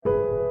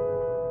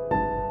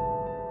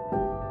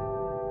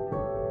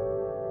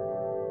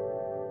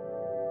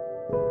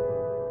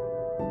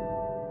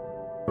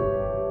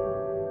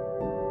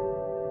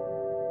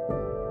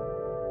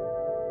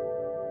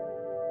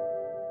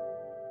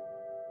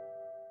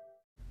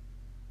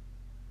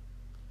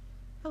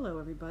Hello,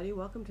 everybody.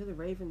 Welcome to the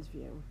Raven's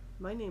View.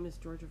 My name is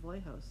Georgia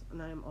Vallejos,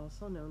 and I am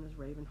also known as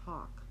Raven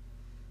Hawk.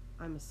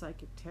 I'm a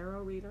psychic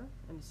tarot reader,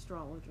 an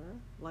astrologer,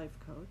 life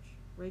coach,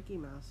 Reiki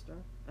master,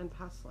 and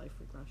past life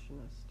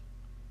regressionist.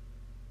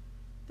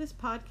 This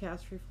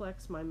podcast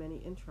reflects my many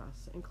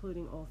interests,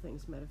 including all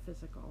things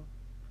metaphysical.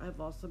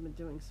 I've also been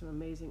doing some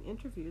amazing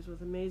interviews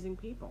with amazing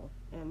people,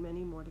 and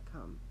many more to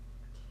come.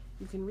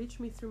 You can reach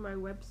me through my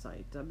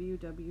website,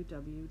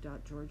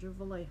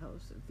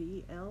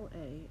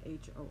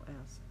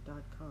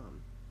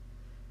 www.georgiavallejos.com.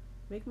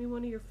 Make me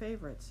one of your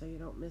favorites so you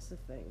don't miss a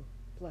thing.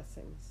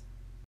 Blessings.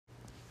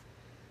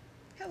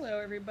 Hello,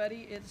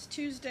 everybody. It's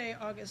Tuesday,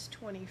 August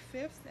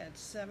 25th at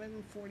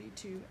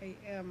 7:42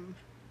 a.m.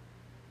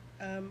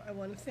 I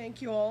want to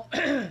thank you all.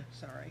 Sorry, a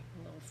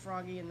little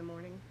froggy in the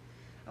morning.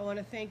 I want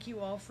to thank you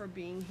all for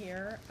being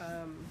here.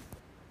 I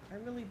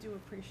really do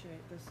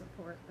appreciate the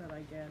support that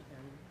I get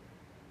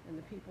and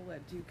the people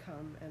that do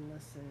come and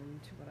listen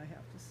to what I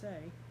have to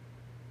say.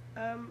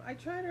 I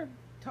try to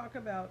talk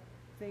about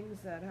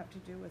things that have to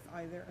do with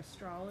either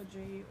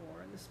astrology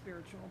or the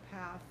spiritual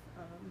path.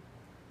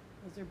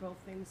 Those are both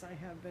things I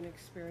have been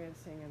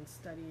experiencing and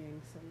studying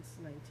since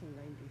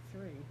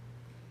 1993,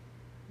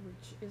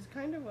 which is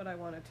kind of what I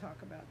want to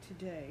talk about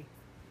today.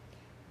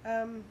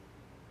 In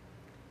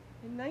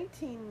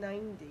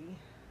 1990,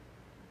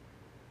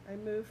 I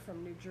moved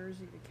from New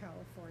Jersey to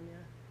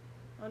California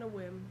on a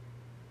whim.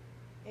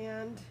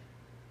 And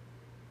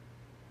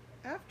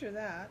after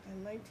that,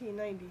 in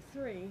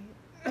 1993,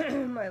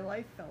 my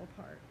life fell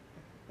apart.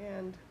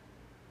 And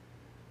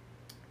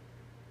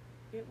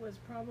it was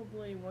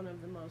probably one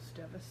of the most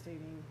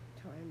devastating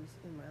times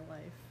in my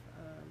life.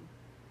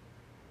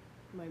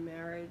 My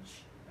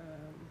marriage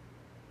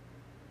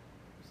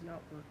was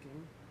not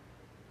working.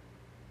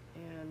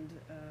 And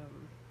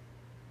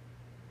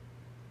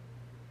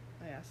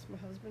I asked my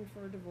husband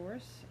for a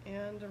divorce.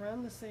 And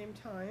around the same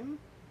time,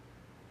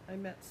 I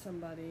met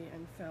somebody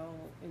and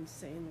fell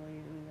insanely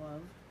in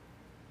love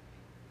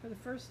for the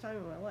first time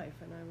in my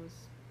life, and I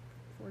was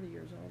 40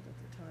 years old at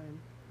the time.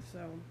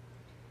 So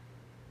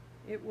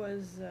it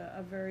was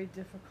a very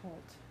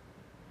difficult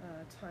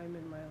time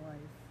in my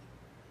life.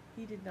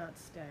 He did not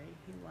stay,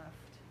 he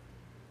left,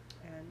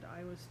 and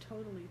I was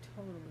totally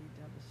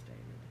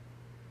devastated.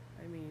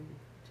 I mean,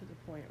 to the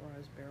point where I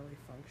was barely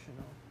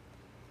functional.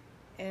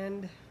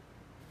 And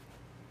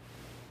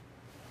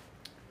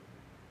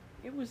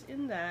it was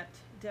in that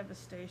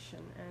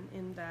devastation and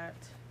in that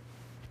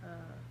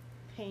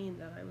pain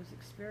that I was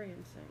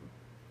experiencing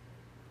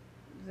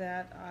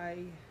that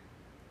I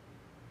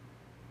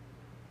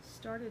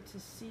started to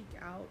seek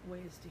out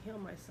ways to heal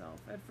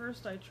myself. At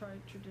first I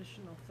tried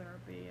traditional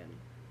therapy, and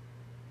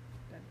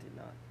that did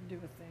not do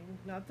a thing.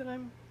 Not that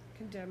I'm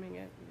condemning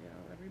it,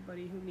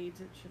 everybody who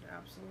needs it should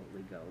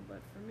absolutely go,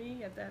 but for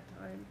me at that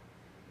time,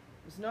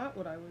 it was not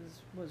what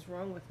was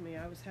wrong with me.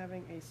 I was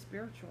having a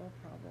spiritual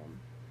problem.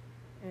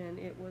 And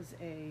it was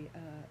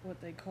what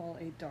they call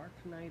a dark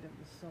night of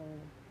the soul.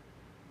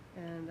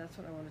 And that's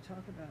what I want to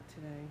talk about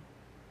today.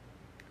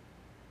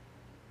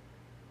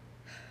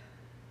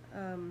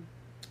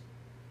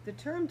 The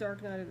term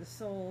dark night of the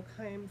soul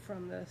came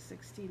from the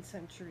 16th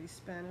century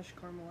Spanish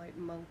Carmelite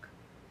monk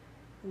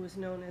who was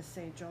known as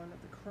St. John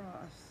of the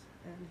Cross.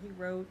 And he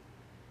wrote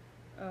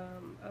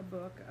a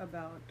book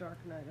about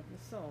dark night of the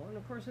soul. And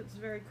of course it's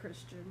very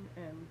Christian,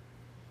 and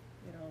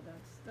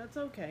that's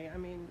okay. I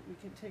mean, we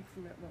can take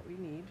from it what we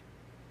need.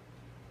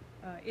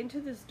 Into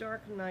this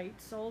dark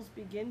night, souls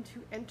begin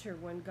to enter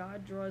when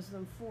God draws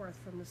them forth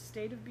from the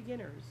state of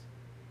beginners,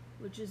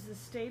 which is the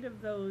state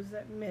of those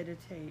that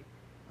meditate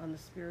on the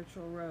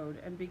spiritual road,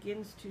 and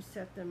begins to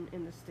set them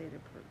in the state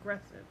of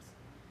progressives,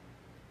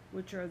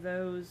 which are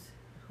those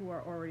who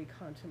are already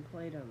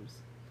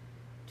contemplatums,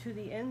 to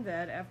the end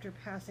that, after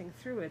passing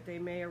through it, they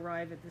may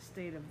arrive at the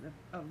state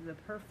of the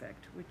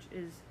perfect, which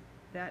is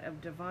that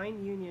of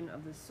divine union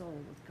of the soul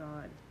with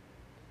God.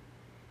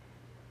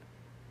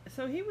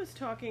 So he was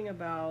talking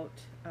about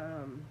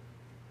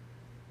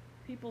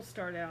people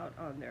start out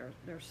on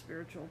their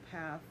spiritual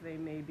path. They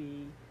may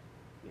be,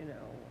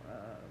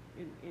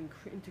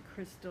 into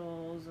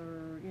crystals,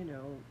 or,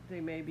 they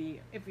may be,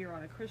 if you're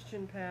on a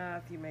Christian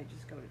path, you may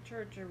just go to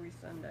church every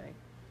Sunday,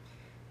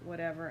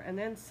 whatever. And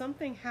then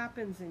something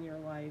happens in your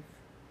life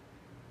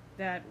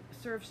that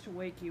serves to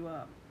wake you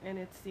up. And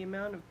it's the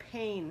amount of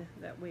pain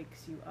that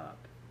wakes you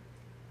up.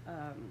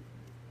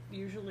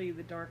 Usually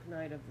the dark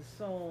night of the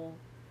soul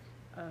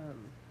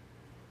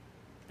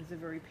is a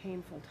very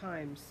painful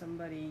time.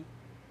 Somebody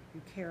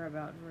you care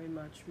about very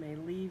much may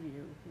leave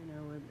you,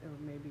 or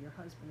maybe your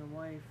husband or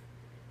wife,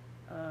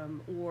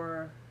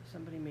 or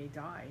somebody may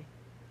die,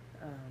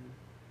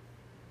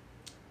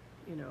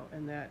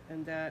 and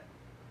that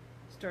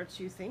starts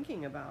you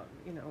thinking about,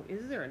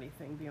 is there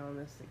anything beyond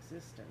this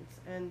existence?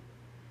 And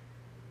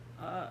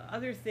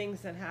other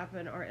things that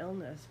happen are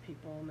illness.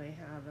 People may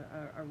have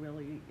a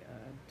really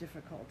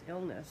difficult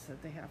illness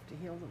that they have to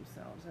heal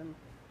themselves. And,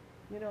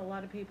 a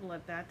lot of people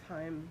at that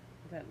time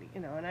that,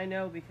 and I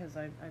know because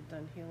I've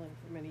done healing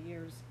for many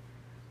years,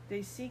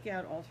 they seek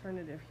out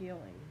alternative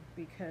healing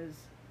because,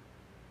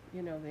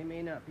 you know, they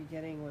may not be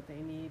getting what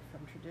they need from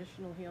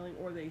traditional healing,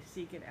 or they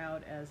seek it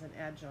out as an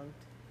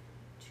adjunct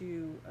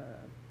to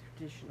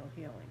traditional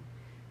healing.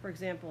 For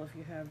example, if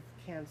you have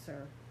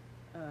cancer,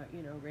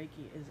 you know,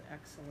 Reiki is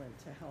excellent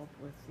to help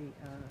with the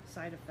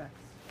side effects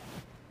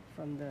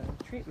from the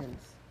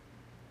treatments.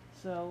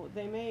 So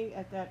they may,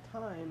 at that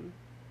time,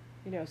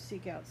 you know,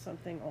 seek out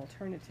something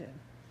alternative.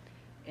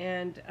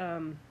 And,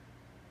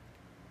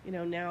 you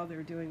know, now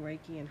they're doing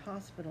Reiki in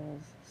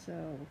hospitals.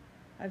 So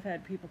I've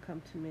had people come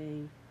to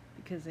me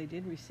because they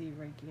did receive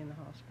Reiki in the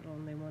hospital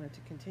and they wanted to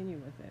continue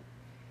with it.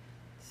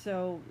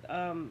 So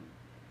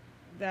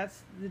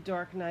that's the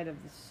dark night of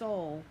the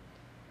soul.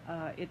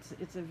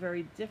 It's a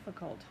very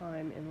difficult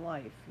time in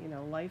life. You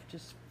know, life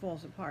just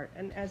falls apart.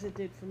 And as it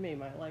did for me,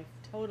 my life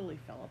totally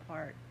fell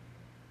apart.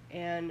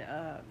 And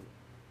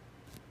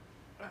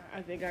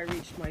I think I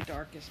reached my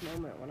darkest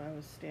moment when I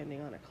was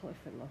standing on a cliff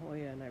in La Jolla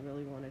and I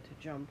really wanted to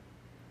jump.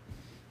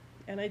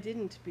 And I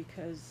didn't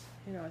because,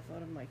 you know, I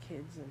thought of my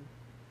kids and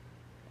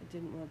I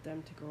didn't want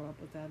them to grow up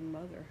without a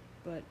mother.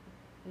 But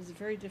it was a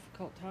very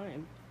difficult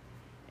time.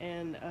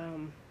 And,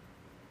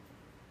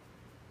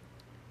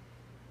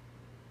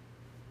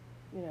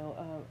 you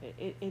know,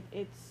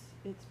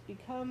 it's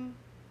become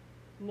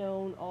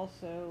known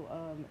also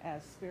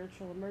as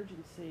spiritual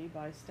emergency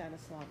by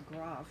Stanislav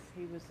Grof.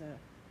 He was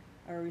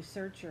a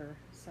researcher,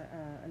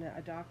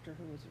 a doctor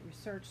who was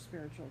researched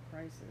spiritual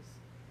crisis.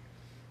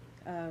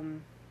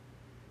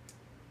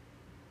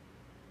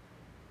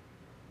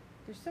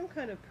 There's some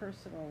kind of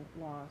personal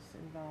loss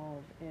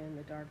involved in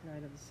the dark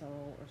night of the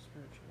soul or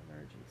spiritual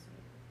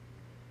emergency.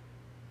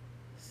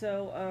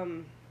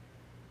 So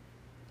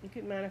it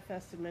could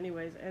manifest in many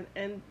ways,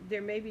 and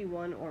there may be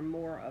one or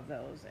more of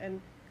those.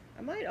 And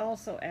I might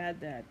also add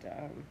that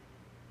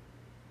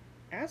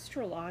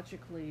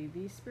astrologically,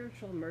 these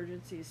spiritual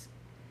emergencies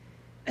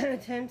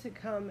tend to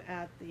come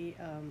at the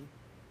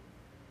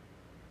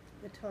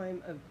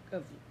time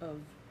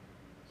of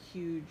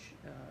huge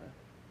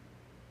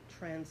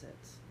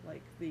transits,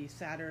 like the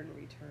Saturn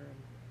return,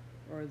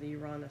 or the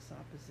Uranus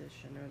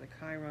opposition, or the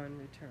Chiron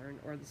return,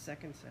 or the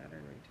second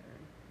Saturn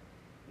return.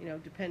 You know,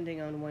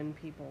 depending on when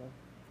people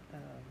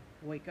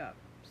wake up.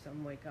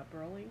 Some wake up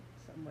early,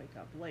 some wake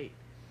up late.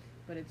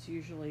 But it's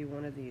usually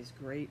one of these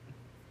great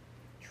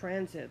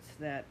transits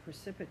that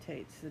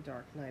precipitates the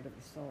dark night of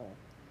the soul.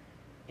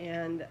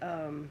 And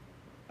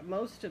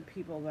most of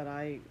people that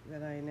I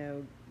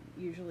know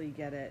usually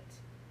get it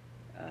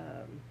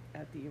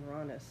at the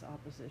Uranus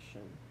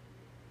opposition.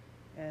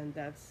 And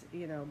that's,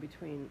 you know,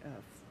 between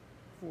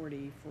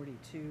 40,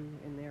 42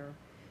 in there,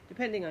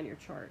 depending on your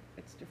chart.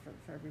 It's different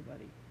for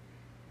everybody.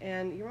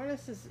 And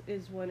Uranus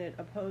is when it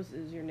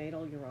opposes your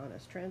natal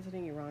Uranus.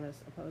 Transiting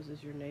Uranus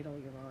opposes your natal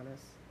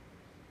Uranus.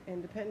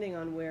 And depending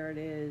on where it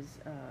is,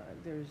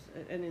 there's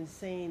an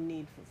insane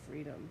need for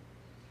freedom.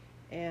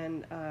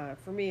 And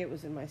for me, it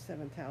was in my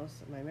 7th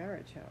house, my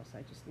marriage house.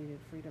 I just needed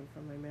freedom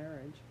from my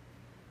marriage.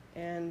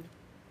 And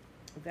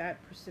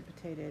that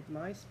precipitated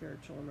my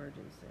spiritual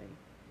emergency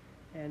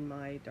and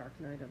my dark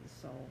night of the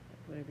soul,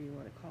 whatever you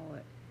want to call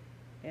it.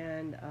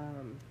 And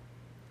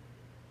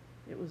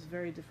it was a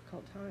very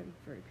difficult time,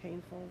 very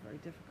painful, very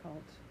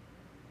difficult.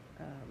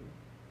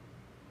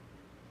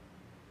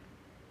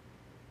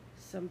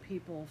 Some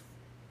people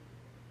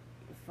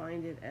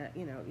find it,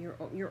 you know,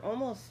 you're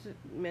almost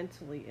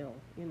mentally ill.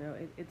 You know,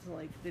 it's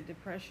like the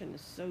depression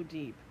is so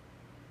deep,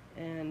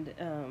 and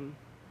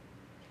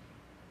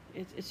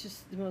it's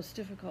just the most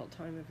difficult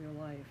time of your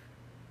life.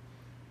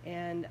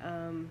 And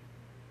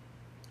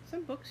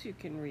some books you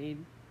can read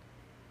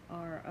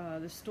are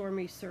The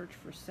Stormy Search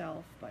for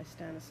Self by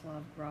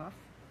Stanislav Grof.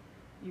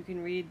 You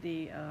can read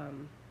the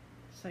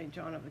St.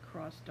 John of the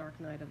Cross, Dark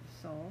Night of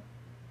the Soul,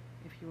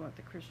 if you want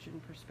the Christian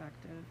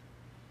perspective.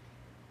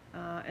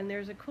 And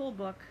there's a cool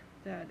book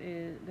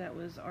that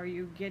was Are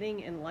You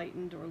Getting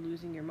Enlightened or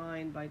Losing Your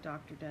Mind by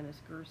Dr.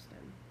 Dennis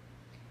Gersten.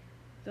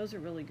 Those are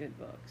really good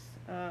books.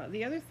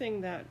 The other thing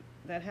that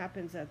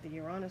happens at the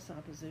Uranus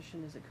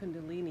opposition is a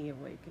Kundalini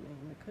awakening.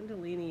 The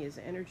Kundalini is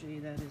energy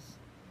that is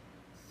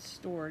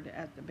stored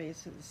at the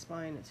base of the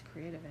spine. It's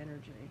creative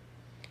energy.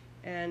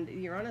 And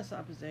Uranus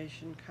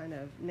opposition kind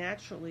of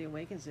naturally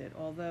awakens it,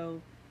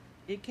 although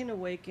it can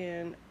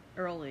awaken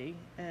early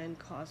and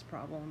cause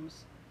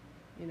problems,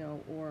 you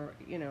know, or,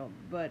 you know,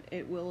 but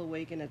it will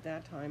awaken at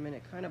that time, and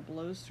it kind of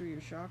blows through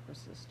your chakra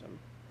system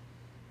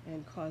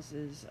and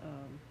causes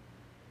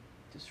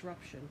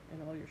disruption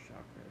in all your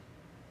chakras.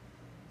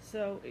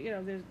 So, you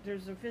know,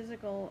 there's a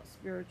physical,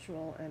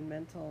 spiritual, and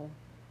mental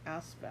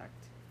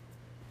aspect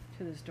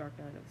to this dark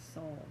night of the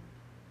soul.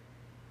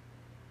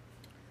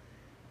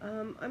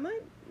 I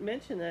might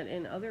mention that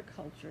in other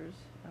cultures,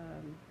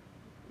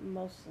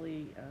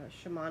 mostly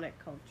shamanic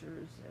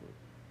cultures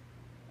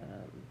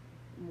and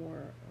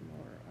more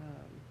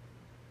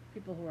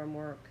people who are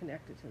more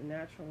connected to the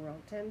natural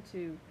world tend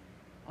to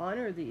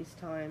honor these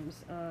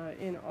times.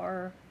 In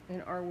our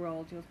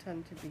world, you'll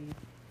tend to be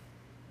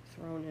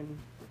thrown in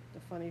the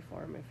funny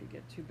farm if you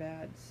get too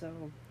bad.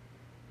 So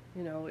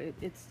You know,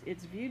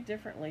 it's viewed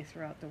differently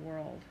throughout the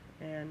world,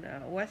 and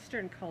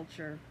Western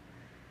culture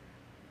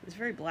is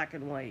very black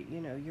and white.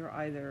 You know, you're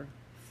either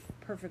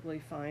perfectly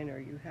fine or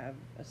you have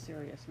a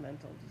serious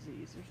mental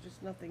disease. There's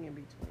just nothing in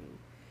between,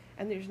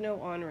 and there's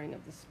no honoring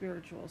of the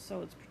spiritual.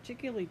 So it's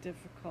particularly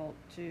difficult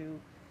to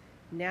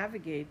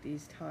navigate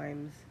these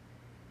times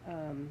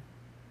um,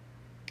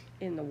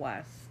 in the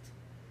West.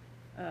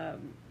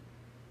 Um,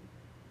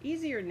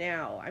 Easier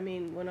now. I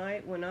mean, when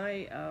I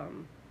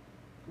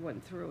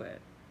went through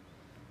it,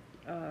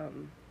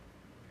 um,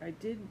 I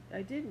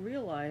did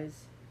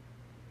realize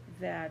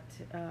that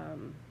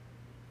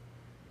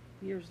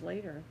years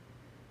later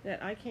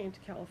that I came to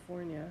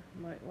California.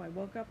 I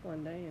woke up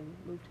one day and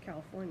moved to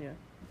California.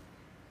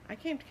 I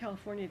came to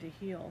California to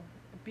heal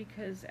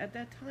because at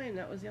that time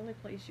that was the only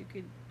place you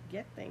could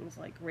get things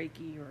like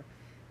Reiki or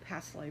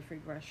past life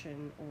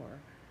regression or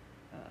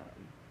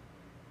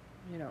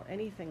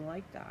anything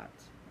like that,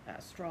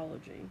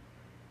 astrology.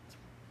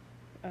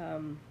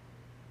 Um,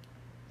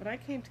 but I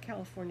came to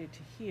California to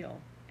heal,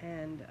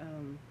 and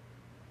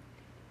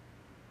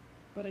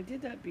but I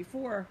did that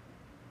before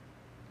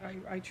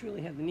I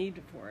truly had the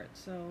need for it.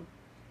 So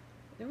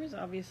there was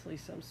obviously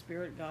some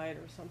spirit guide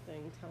or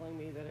something telling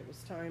me that it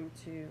was time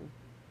to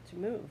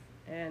move.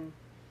 And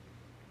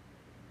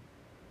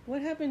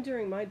what happened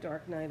during my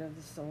dark night of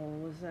the soul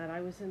was that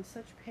I was in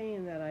such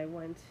pain that I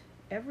went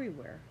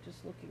everywhere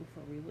just looking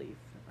for relief.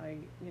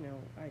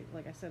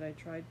 Like I said, I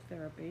tried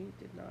therapy,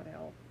 did not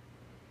help.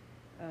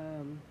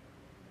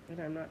 And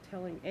I'm not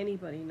telling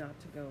anybody not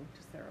to go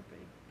to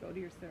therapy. Go to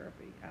your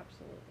therapy,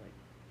 absolutely.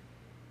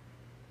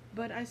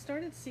 But I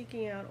started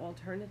seeking out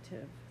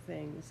alternative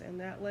things, and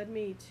that led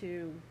me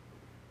to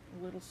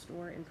a little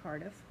store in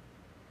Cardiff,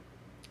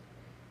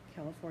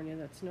 California,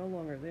 that's no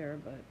longer there,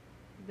 but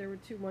there were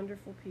two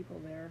wonderful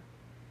people there,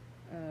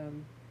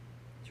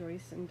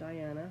 Joyce and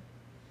Diana,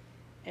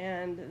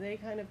 and they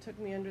kind of took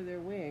me under their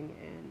wing,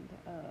 and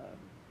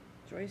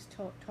Joyce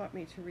taught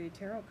me to read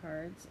tarot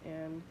cards,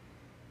 and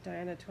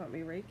Diana taught me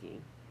Reiki,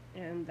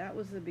 and that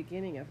was the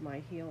beginning of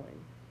my healing.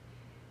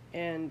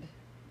 And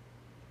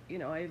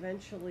I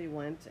eventually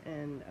went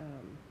and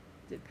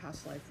did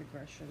past life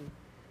regression.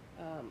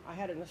 I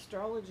had an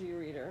astrology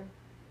reader,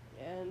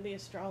 and the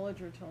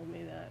astrologer told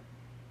me that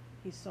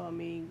he saw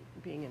me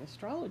being an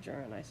astrologer,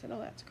 and I said, "Oh,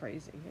 that's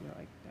crazy.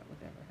 That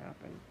would never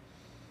happen."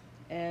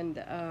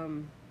 And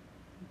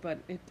but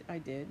I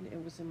did.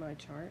 It was in my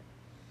chart,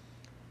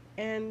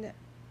 and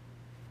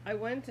I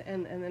went,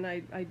 and then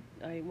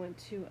I went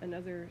to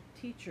another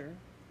teacher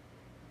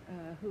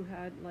who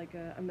had like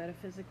a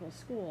metaphysical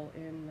school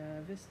in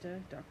Vista,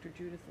 Dr.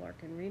 Judith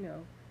Larkin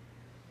Reno,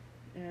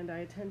 and I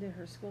attended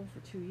her school for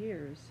 2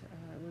 years.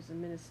 It was a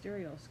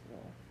ministerial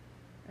school,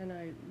 and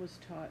I was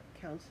taught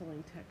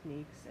counseling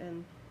techniques.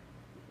 And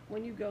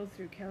when you go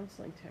through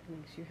counseling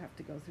techniques, you have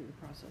to go through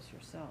the process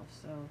yourself.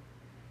 So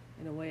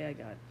in a way, I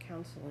got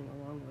counseling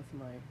along with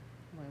my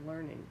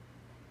learning.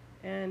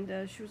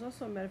 And she was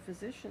also a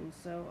metaphysician,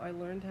 so I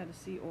learned how to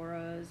see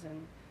auras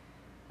and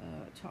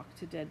talk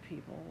to dead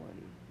people,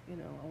 and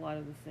a lot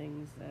of the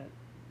things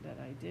that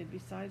I did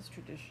besides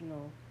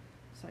traditional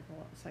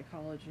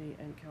psychology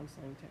and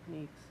counseling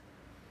techniques.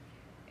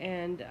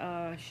 And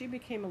she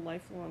became a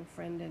lifelong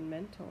friend and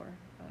mentor.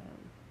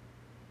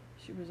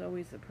 She was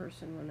always the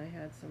person when I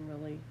had some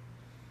really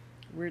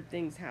weird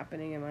things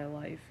happening in my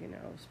life,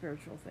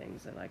 spiritual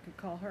things, that I could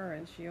call her,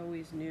 and she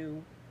always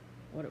knew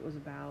what it was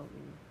about.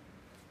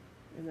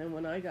 And then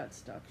when I got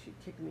stuck, she'd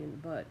kick me in the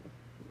butt.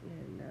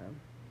 And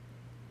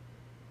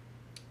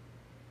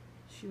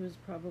she was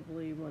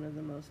probably one of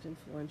the most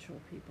influential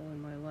people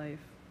in my life.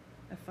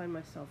 I find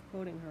myself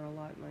quoting her a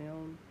lot in my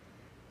own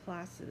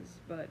classes,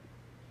 but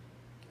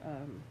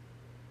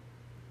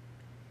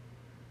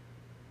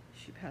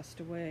she passed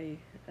away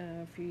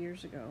a few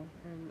years ago,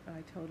 and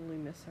I totally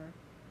miss her.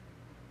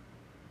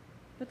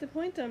 But the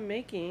point I'm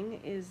making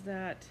is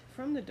that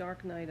from the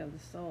dark night of the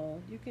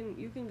soul, you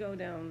can go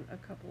down a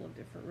couple of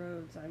different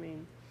roads. I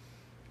mean,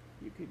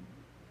 you could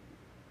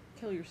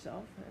kill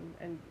yourself,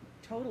 and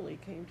totally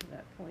came to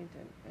that point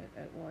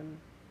at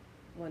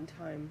one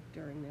time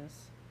during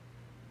this,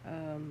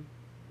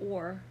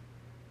 or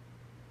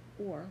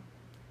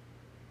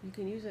you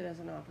can use it as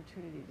an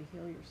opportunity to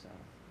heal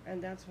yourself,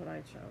 and that's what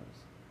I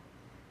chose.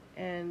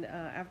 And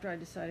after I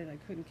decided I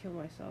couldn't kill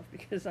myself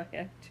because I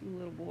had 2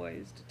 little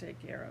boys to take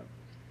care of,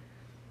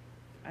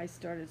 I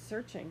started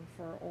searching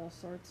for all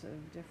sorts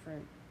of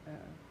different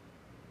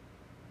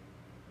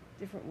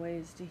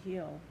ways to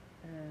heal.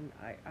 And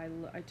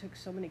I took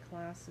so many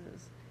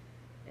classes,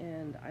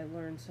 and I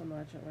learned so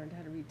much. I learned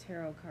how to read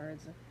tarot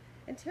cards.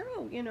 And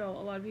tarot,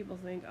 a lot of people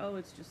think, oh,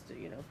 it's just,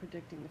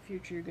 predicting the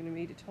future. You're going to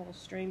meet a tall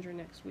stranger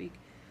next week.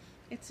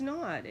 It's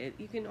not.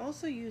 You can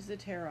also use the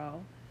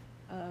tarot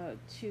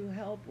to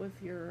help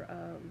with your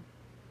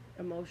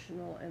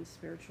emotional and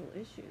spiritual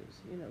issues.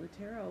 The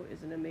tarot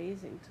is an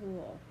amazing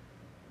tool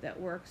that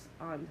works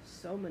on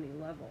so many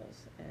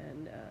levels.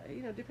 And,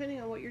 depending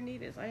on what your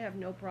need is. I have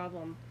no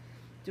problem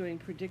doing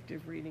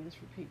predictive readings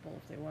for people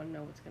if they want to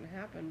know what's going to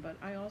happen, but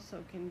I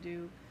also can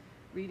do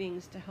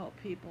readings to help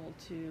people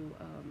to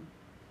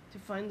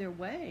find their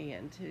way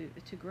and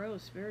to grow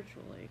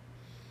spiritually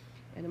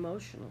and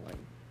emotionally.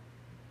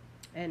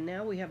 And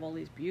now we have all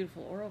these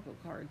beautiful oracle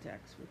card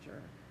decks,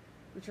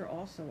 which are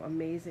also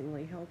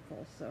amazingly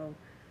helpful. So,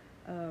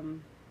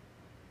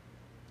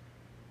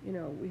 you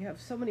know, we have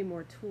so many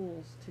more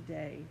tools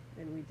today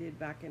than we did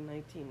back in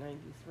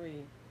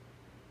 1993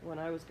 when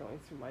I was going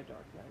through my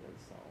dark night of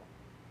the soul.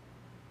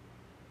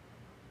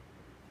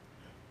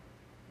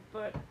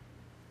 But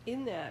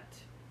in that,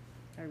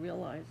 I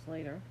realized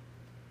later,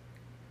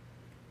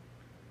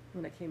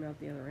 when I came out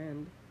the other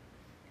end,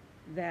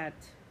 that,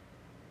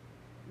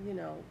 you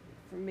know,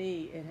 for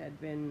me, it had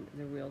been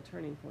the real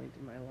turning point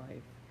in my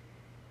life.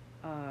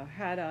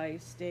 Had I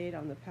stayed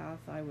on the path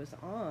I was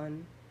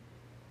on,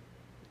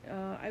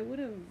 I would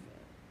have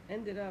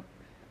ended up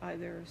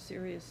either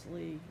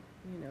seriously,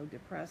 you know,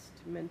 depressed,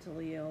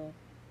 mentally ill,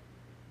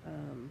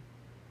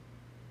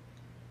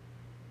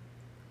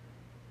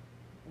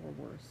 or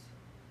worse.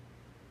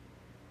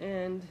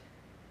 And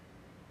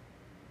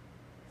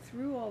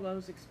through all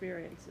those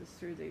experiences,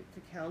 through the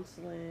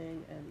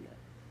counseling and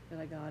that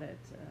I got at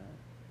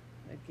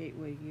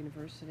Gateway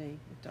University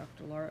with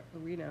Dr.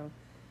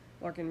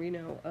 Larkin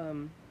Reno,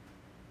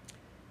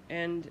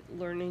 and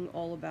learning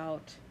all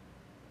about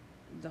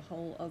the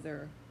whole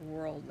other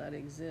world that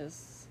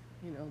exists,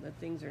 you know, that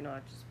things are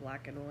not just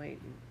black and white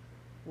and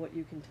what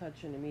you can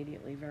touch and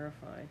immediately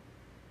verify.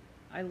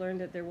 I learned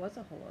that there was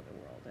a whole other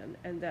world,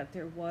 and that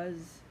there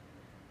was,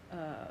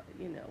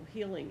 you know,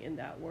 healing in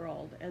that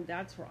world, and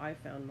that's where I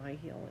found my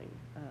healing.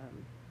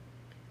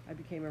 I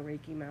became a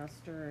Reiki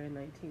master in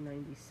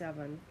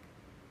 1997.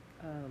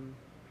 I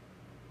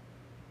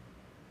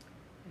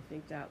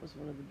think that was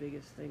one of the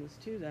biggest things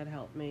too that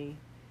helped me,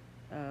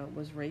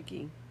 was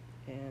Reiki,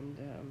 and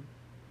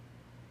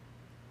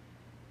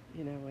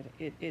you know,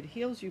 it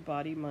heals you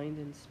body, mind,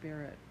 and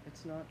spirit.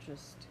 It's not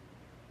just,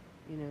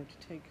 you know,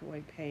 to take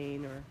away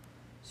pain or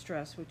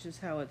stress, which is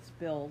how it's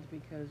billed,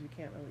 because you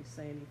can't really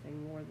say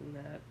anything more than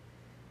that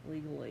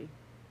legally.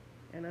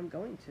 And I'm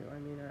going to. I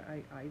mean,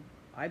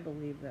 I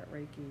believe that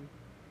Reiki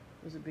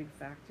was a big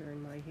factor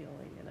in my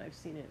healing, and I've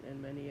seen it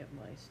in many of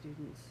my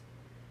students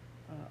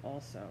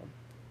also.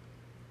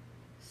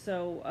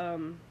 So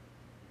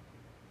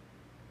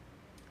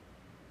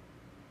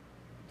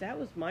that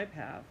was my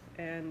path,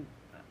 and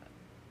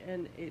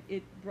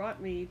it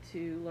brought me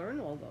to learn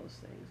all those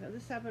things. Now,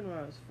 this happened when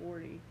I was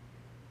 40.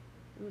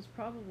 It was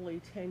probably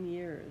 10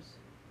 years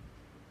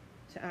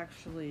to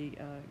actually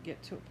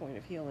get to a point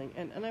of healing.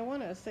 And I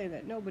want to say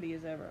that nobody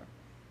is ever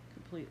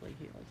completely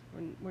healed.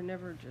 We're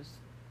never just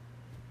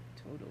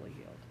totally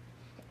healed.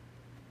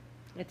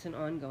 It's an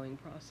ongoing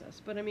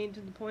process. But I mean,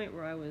 to the point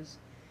where I was,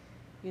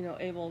 you know,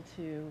 able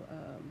to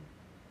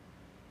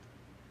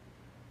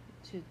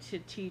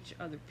teach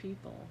other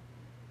people,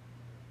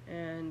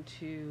 and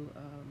to,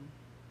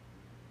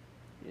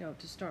 you know,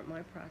 to start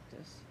my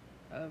practice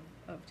of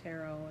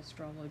tarot,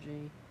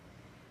 astrology,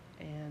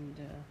 and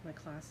my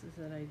classes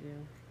that I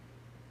do.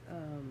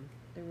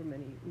 There were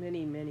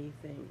many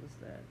things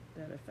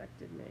that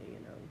affected me, you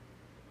know,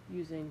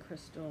 using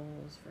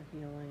crystals for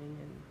healing,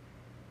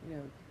 and, you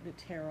know, the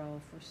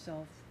tarot for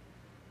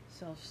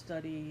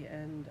self-study,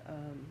 and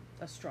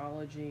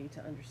astrology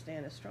to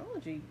understand.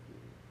 Astrology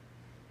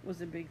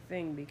was a big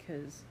thing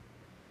because,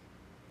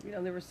 you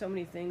know, there were so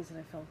many things that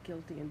I felt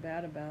guilty and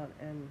bad about,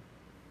 and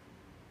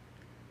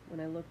when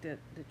I looked at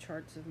the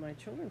charts of my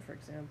children, for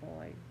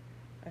example,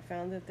 I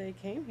found that they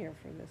came here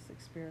for this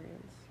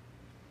experience,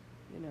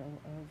 you know,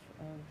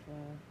 of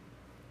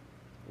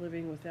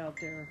living without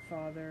their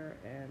father,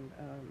 and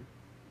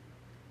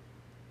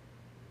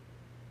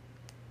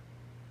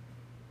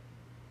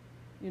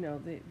you know,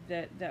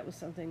 that was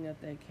something that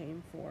they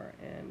came for,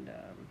 and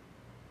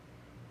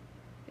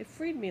it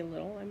freed me a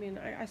little. I mean,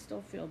 I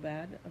still feel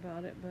bad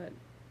about it, but,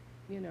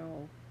 you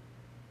know,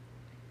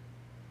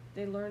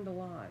 they learned a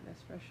lot,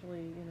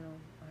 especially, you know,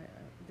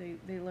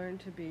 they learned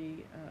to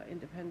be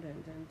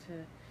independent, and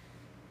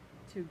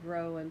to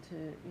grow, and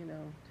to, you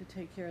know, to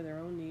take care of their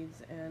own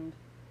needs. And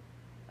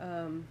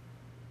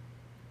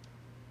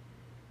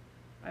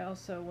I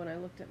also, when I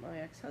looked at my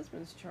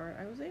ex-husband's chart,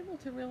 I was able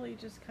to really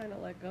just kind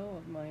of let go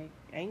of my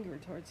anger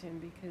towards him,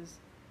 because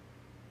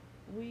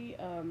we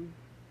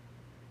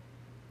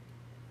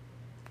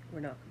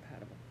were not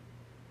compatible.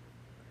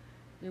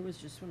 There was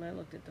just, when I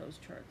looked at those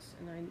charts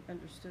and I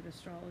understood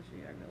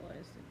astrology, I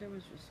realized that there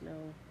was just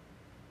no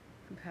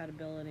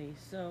compatibility.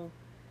 So,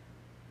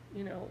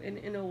 you know,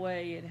 in a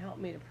way, it helped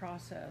me to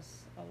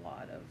process a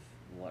lot of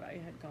what I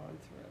had gone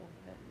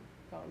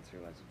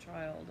through as a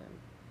child,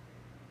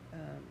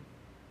 and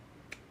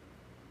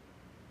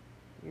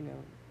you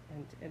know,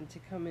 and to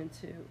come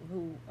into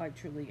who I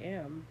truly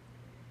am,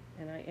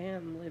 and I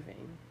am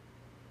living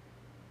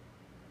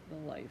the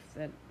life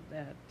that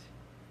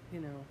you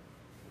know,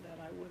 that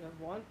I would have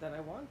that I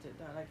wanted,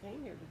 that I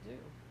came here to do.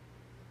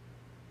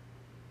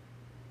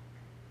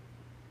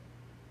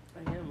 I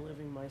am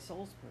living my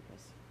soul's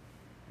purpose.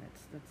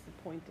 That's the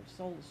point of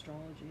soul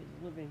astrology,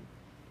 is living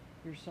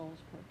your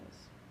soul's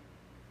purpose.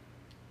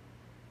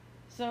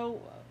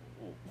 So,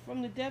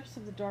 from the depths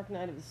of the dark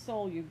night of the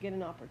soul, you get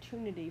an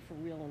opportunity for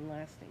real and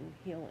lasting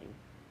healing.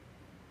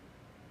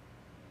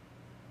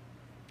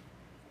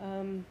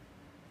 And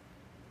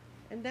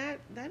that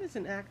is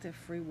an act of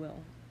free will.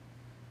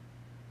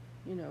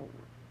 You know,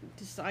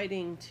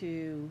 deciding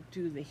to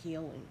do the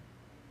healing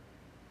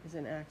is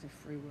an act of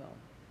free will.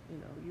 You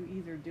know, you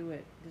either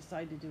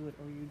decide to do it,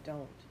 or you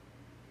don't.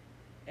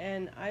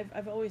 And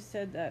I've always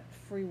said that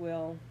free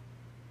will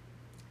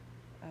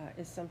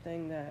is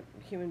something that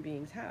human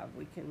beings have.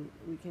 We can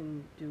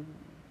do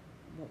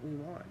what we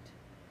want.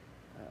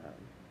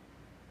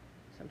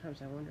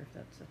 Sometimes I wonder if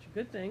that's such a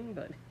good thing,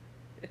 but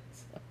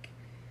it's like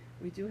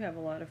we do have a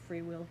lot of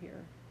free will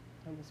here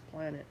on this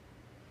planet.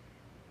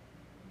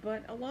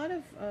 But a lot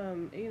of,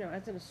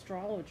 as an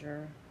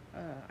astrologer,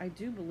 I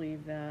do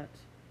believe that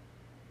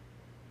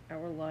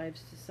our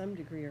lives to some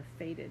degree are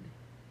fated.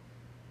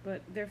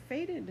 But they're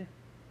fated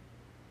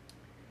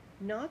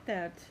not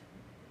that,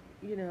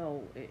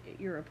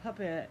 you're a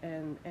puppet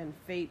and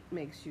fate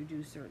makes you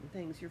do certain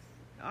things. Your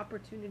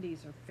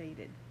opportunities are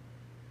fated.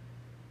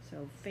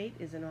 So fate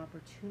is an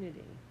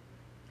opportunity.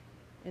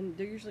 And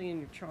they're usually in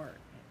your chart.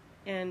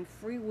 And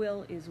free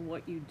will is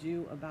what you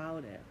do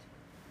about it.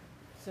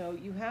 So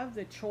you have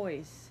the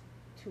choice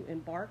to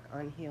embark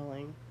on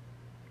healing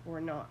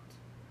or not.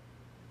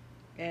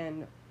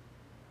 And,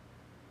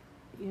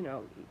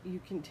 you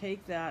can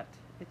take that.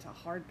 It's a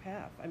hard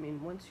path. I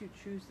mean, once you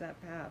choose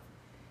that path,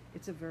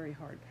 it's a very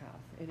hard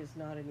path. It is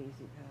not an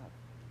easy path.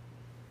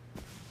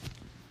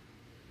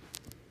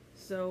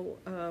 So,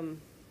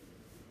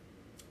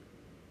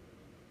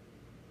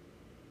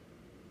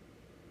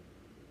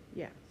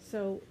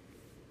 so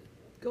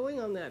going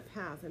on that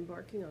path,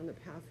 embarking on the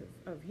path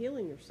of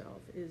healing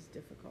yourself is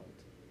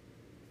difficult,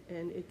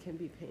 and it can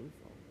be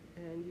painful,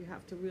 and you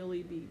have to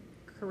really be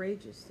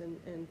courageous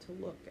and to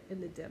look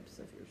in the depths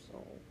of your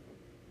soul.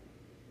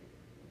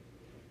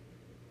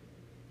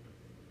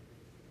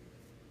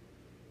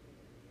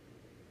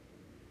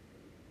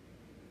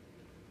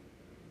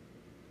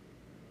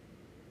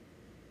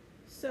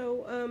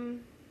 So,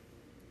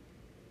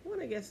 what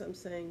I guess I'm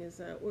saying is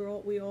that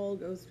we all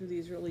go through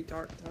these really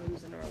dark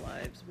times in our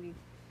lives.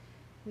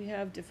 We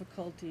have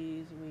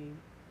difficulties.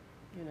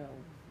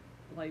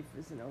 Life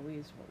isn't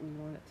always what we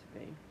want it to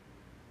be.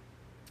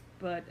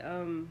 But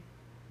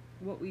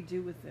what we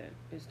do with it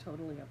is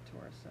totally up to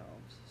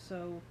ourselves.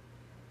 So,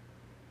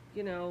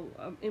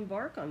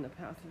 embark on the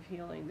path of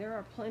healing. There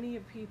are plenty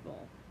of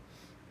people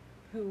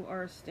who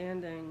are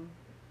standing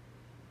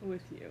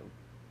with you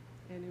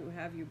and who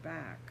have your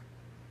back.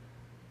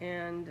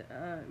 And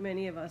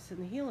many of us in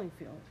the healing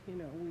field,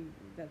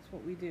 that's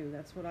what we do.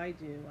 That's what I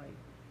do. I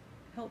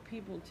help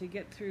people to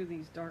get through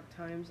these dark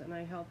times, and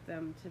I help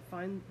them to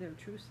find their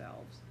true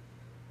selves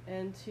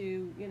and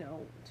to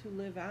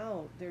live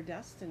out their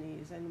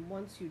destinies. And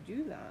once you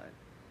do that,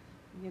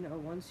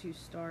 once you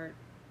start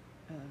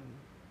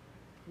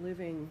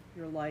living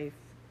your life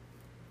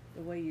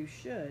the way you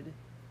should,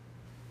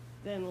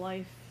 then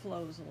life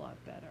flows a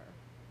lot better.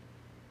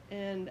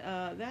 And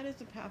that is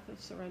the path of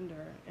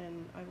surrender,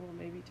 and I will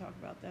maybe talk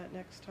about that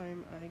next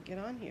time I get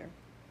on here.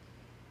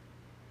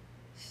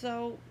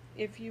 So,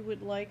 if you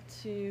would like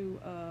to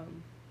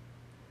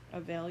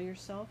avail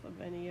yourself of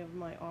any of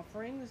my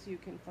offerings, you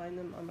can find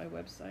them on my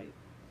website,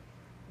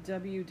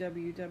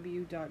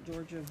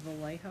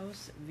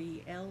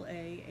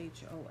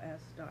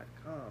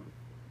 www.georgiavallejos.com.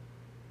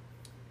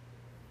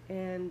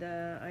 And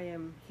I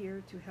am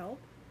here to help.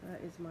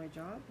 That is my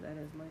job. That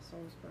is my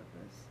soul's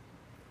purpose.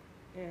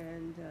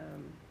 And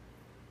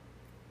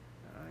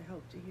I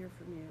hope to hear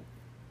from you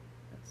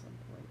at some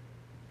point.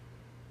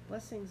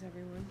 Blessings,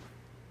 everyone.